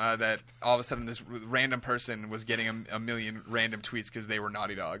stream that all of a sudden this random person was getting a million random tweets because they were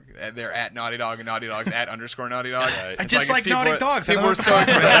Naughty Dog. They're at Naughty Dog, and Naughty Dog's at _ Naughty Dog. Right. I It's just like people Naughty Dogs. People were so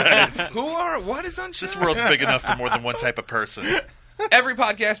excited. What is Uncharted? This world's big enough for more than one type of person. Every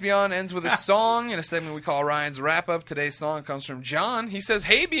Podcast Beyond ends with a song in a segment we call Ryan's Wrap Up. Today's song comes from John. He says,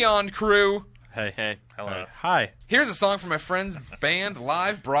 "Hey, Beyond crew. Hey. Hello. Hi. Here's a song from my friend's band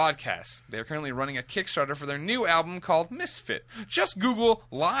Live Broadcast. They are currently running a Kickstarter for their new album called Misfit. Just Google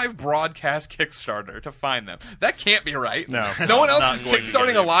Live Broadcast Kickstarter to find them. That can't be right. No. No one else not is going to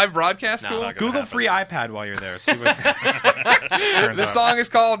kickstarting get a it. live broadcast No, tool? not gonna Google happen. free iPad while you're there. See what turns The out. song is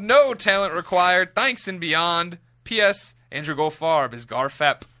called No Talent Required. Thanks and Beyond. P.S. Andrew Goldfarb is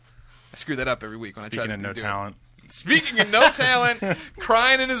Garfep. I screw that up every week when I Speaking try of to no do talent. it. Speaking of no talent,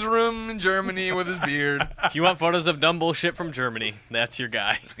 crying in his room in Germany with his beard. If you want photos of dumb bullshit from Germany, that's your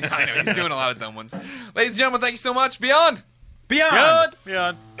guy. I know, he's doing a lot of dumb ones. Ladies and gentlemen, thank you so much. Beyond! Beyond.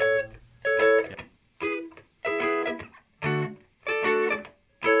 Beyond.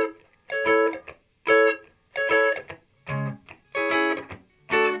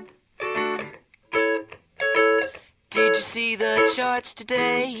 Did you see the charts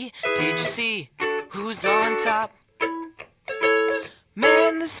today? Did you see who's on top?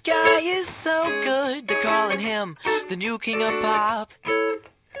 Man, the sky is so good, they're calling him the new king of pop.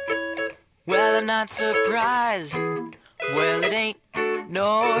 Well, I'm not surprised. Well, it ain't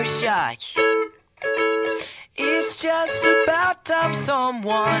no shock. It's just about time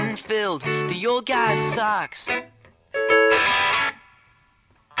someone filled the old guy's socks.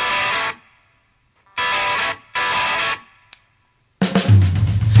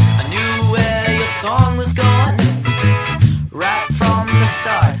 I knew where your song was going right from the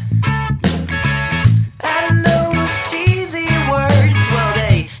start. And those cheesy words, well,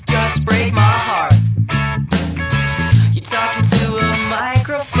 they just break my heart. You're talking to a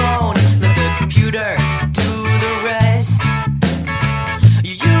microphone, let the computer do the rest.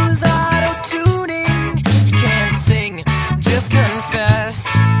 You use auto-tuning, you can't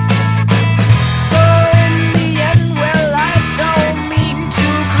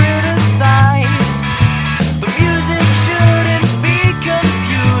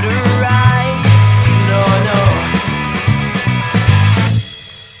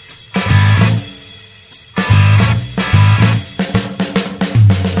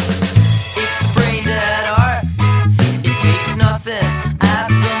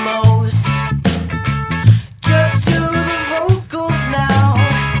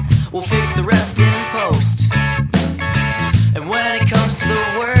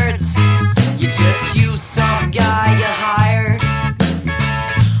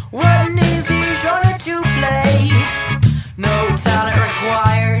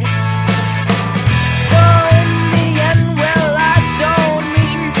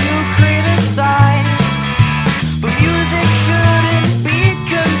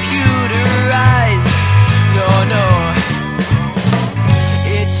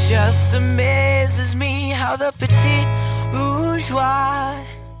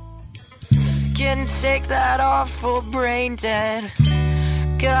like that awful brain dead.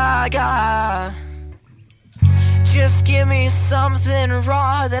 Gaga. Just give me something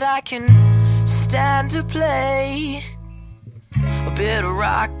raw that I can stand to play. A bit of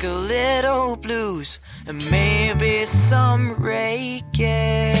rock, a little blues, and maybe some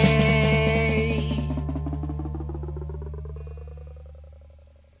reggae.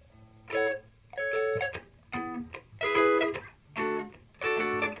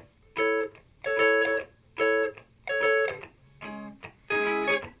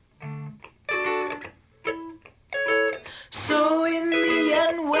 So in the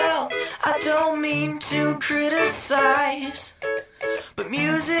end, well, I don't mean to criticize, but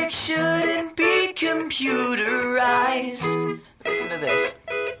music shouldn't be computerized. Listen to this.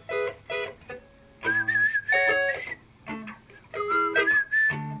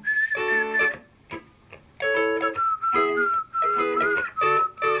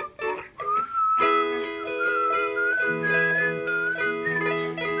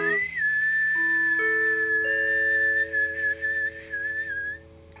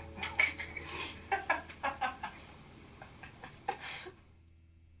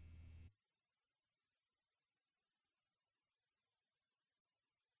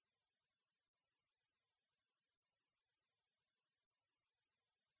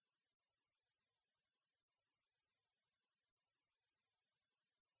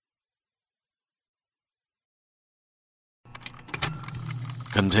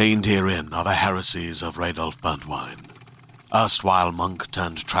 Contained herein are the heresies of Radolf Burntwine, erstwhile monk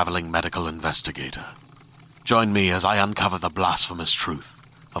turned traveling medical investigator. Join me as I uncover the blasphemous truth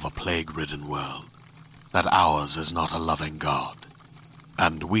of a plague-ridden world, that ours is not a loving God,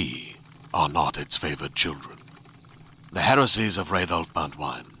 and we are not its favored children. The heresies of Radolf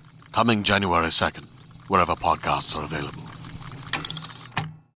Burntwine, coming January 2nd, wherever podcasts are available.